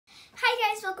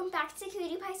welcome back to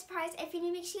Cutie Pie Surprise. If you're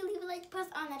new, make sure you leave a like, post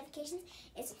on notifications,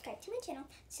 and subscribe to my channel.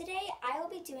 Today, I will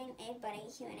be doing a bunny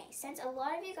Q&A. Since a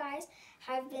lot of you guys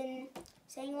have been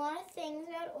saying a lot of things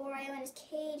about Oreo and his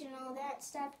cage and all that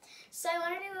stuff, so I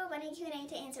want to do a bunny Q&A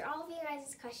to answer all of you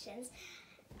guys' questions.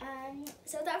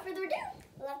 So without further ado,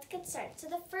 let's get started. So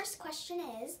the first question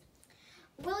is,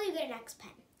 will you get an X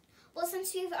pen? Well,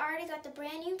 since we've already got the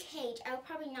brand new cage, I will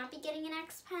probably not be getting an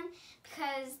X pen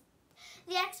because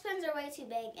the X pens are way too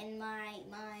big and my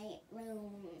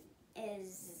room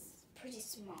is pretty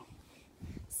small.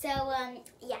 So,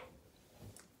 yeah.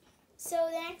 So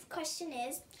the next question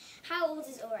is, how old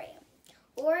is Oreo?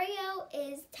 Oreo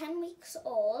is 10 weeks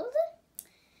old.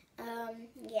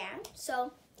 Yeah.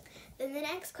 So then the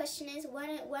next question is,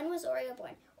 when was Oreo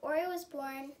born? Oreo was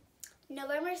born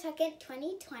November 2nd,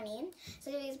 2020.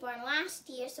 So he was born last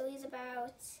year, so he's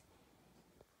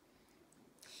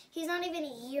not even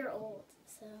a year old,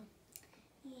 so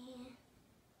yeah.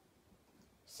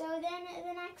 So then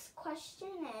the next question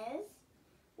is,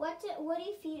 what do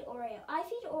you feed Oreo? I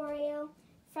feed Oreo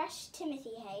fresh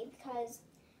Timothy hay because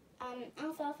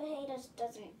alfalfa hay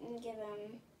doesn't give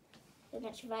him as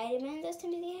much vitamins as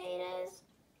Timothy hay does.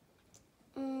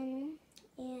 And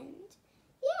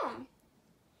yeah.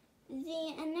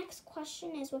 The next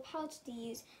question is, what pellets do you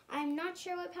use? I'm not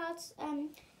sure what pellets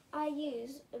I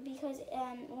use because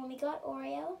when we got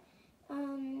Oreo,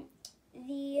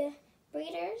 the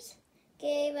breeders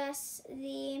gave us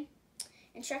the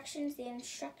instruction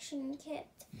kit,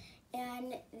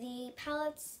 and the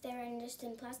pellets, they're just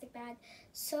in plastic bag.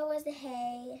 So was the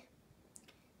hay.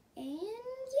 And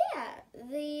yeah,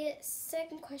 the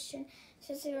second question,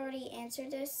 since we already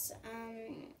answered this,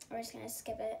 we're just gonna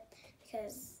skip it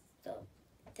because the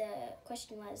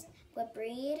question was, what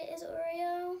breed is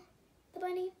Oreo the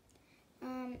bunny?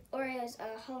 Oreo's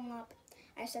Holland Lop.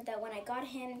 I said that when I got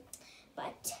him,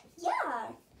 but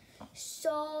yeah.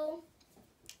 So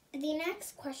the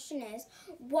next question is,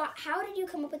 how did you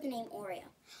come up with the name Oreo?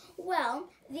 Well,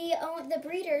 the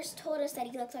breeders told us that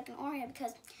he looks like an Oreo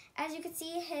because, as you can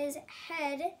see, his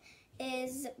head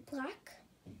is black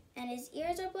and his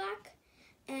ears are black,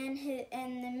 and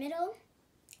the middle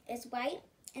is white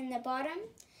and the bottom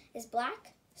is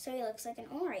black, so he looks like an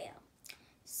Oreo.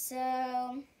 So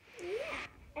yeah.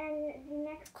 And the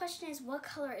next question is, what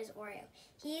color is Oreo?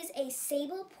 He is a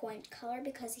sable point color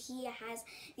because he has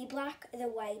the black, the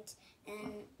white,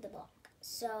 and the black.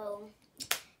 So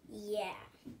yeah.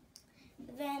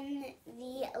 Then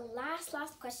the last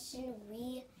question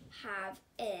we have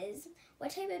is,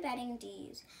 what type of bedding do you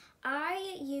use?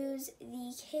 I use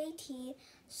the KT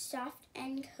Soft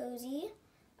and Cozy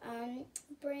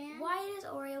brand. Why does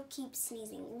Oreo keep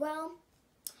sneezing? Well,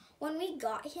 when we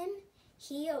got him,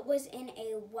 he was in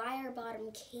a wire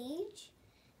bottom cage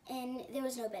and there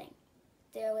was no bedding.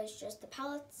 There was just the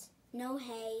pellets, no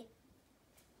hay,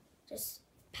 just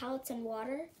pellets and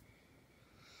water.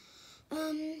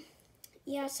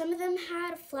 Yeah, some of them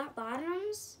had flat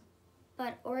bottoms,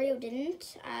 but Oreo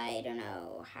didn't. I don't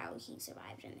know how he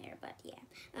survived in there, but yeah.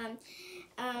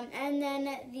 And then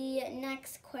the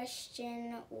next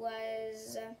question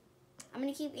was, I'm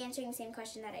gonna keep answering the same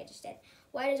question that I just did.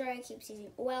 Why does Oreo keep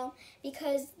sneezing? Well,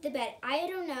 because I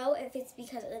don't know if it's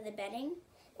because of the bedding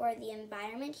or the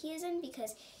environment he is in,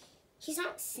 because he's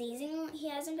not sneezing. He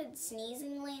hasn't been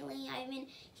sneezing lately. I mean,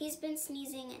 he's been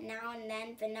sneezing now and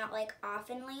then, but not like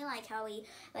oftenly, like how he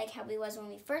was when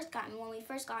we first got him. When we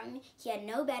first got him, he had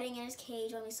no bedding in his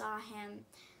cage when we saw him.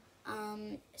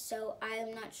 So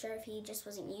I'm not sure if he just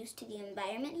wasn't used to the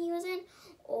environment he was in,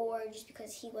 or just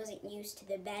because he wasn't used to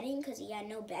the bedding because he had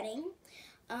no bedding.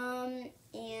 And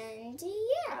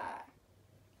yeah.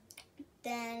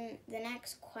 Then the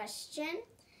next question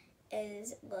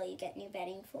is, will you get new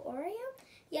bedding for Oreo?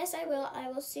 Yes, I will. I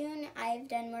will soon. I've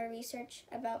done more research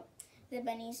about the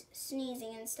bunnies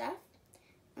sneezing and stuff.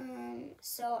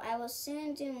 So I will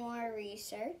soon do more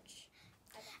research.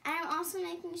 And I'm also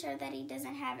making sure that he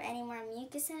doesn't have any more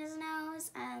mucus in his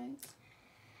nose.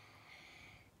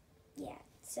 Yeah.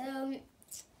 So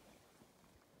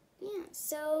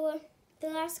the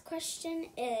last question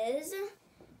is,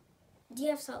 do you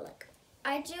have salt lick?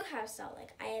 I do have salt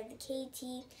lick. I have the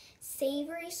KT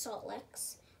Savory Salt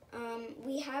Licks.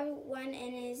 We have one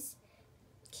in his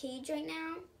cage right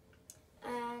now.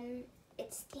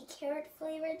 It's the carrot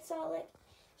flavored salt lick.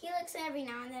 He licks it every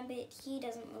now and then, but he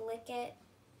doesn't lick it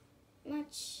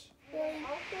much. I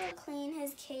also clean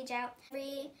his cage out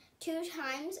every 2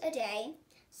 times a day.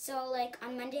 So like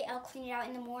on Monday, I'll clean it out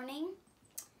in the morning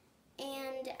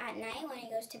and at night when he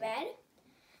goes to bed.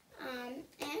 And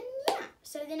yeah,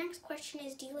 so the next question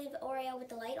is, do you leave Oreo with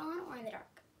the light on or in the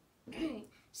dark?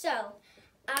 So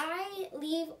I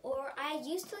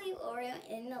used to leave Oreo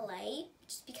in the light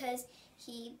just because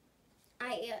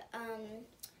I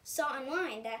saw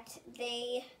online that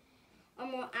they are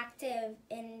more active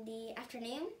in the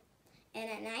afternoon and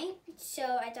at night, so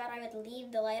I thought I would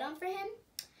leave the light on for him.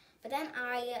 But then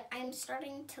I'm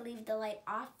starting to leave the light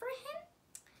off for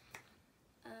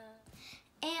him,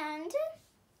 and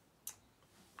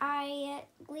I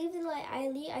leave the light.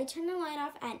 I turn the light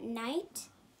off at night,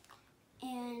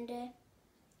 and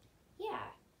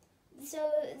yeah.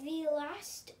 So the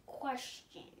last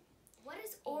question: what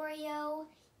does Oreo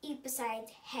eat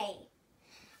besides hay?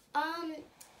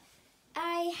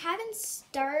 I haven't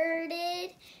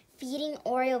started feeding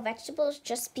Oreo vegetables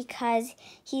just because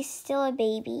he's still a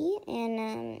baby,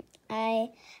 and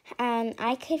I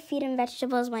could feed him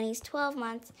vegetables when he's 12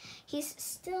 months. He's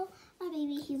still a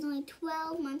baby. He's only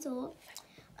 12 months old.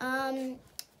 And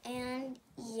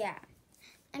yeah,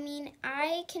 I mean,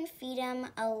 I can feed him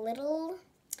a little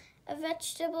of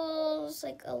vegetables,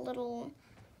 like a little,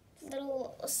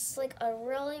 like a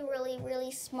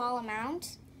really small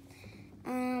amount.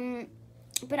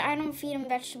 But I don't feed him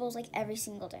vegetables like every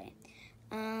single day.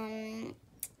 And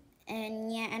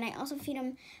yeah, and I also feed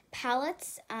him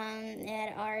pellets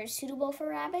that are suitable for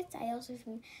rabbits. I also feed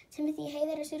him Timothy hay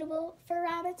that are suitable for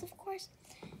rabbits, of course.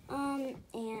 And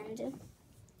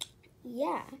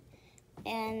yeah,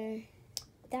 and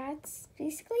that's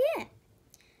basically it.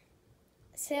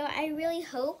 So I really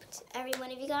hoped every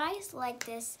one of you guys liked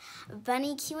this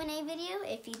bunny Q&A video.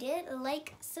 If you did,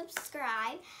 like,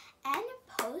 subscribe, and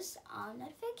post on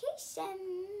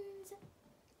notifications.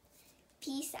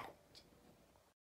 Peace out.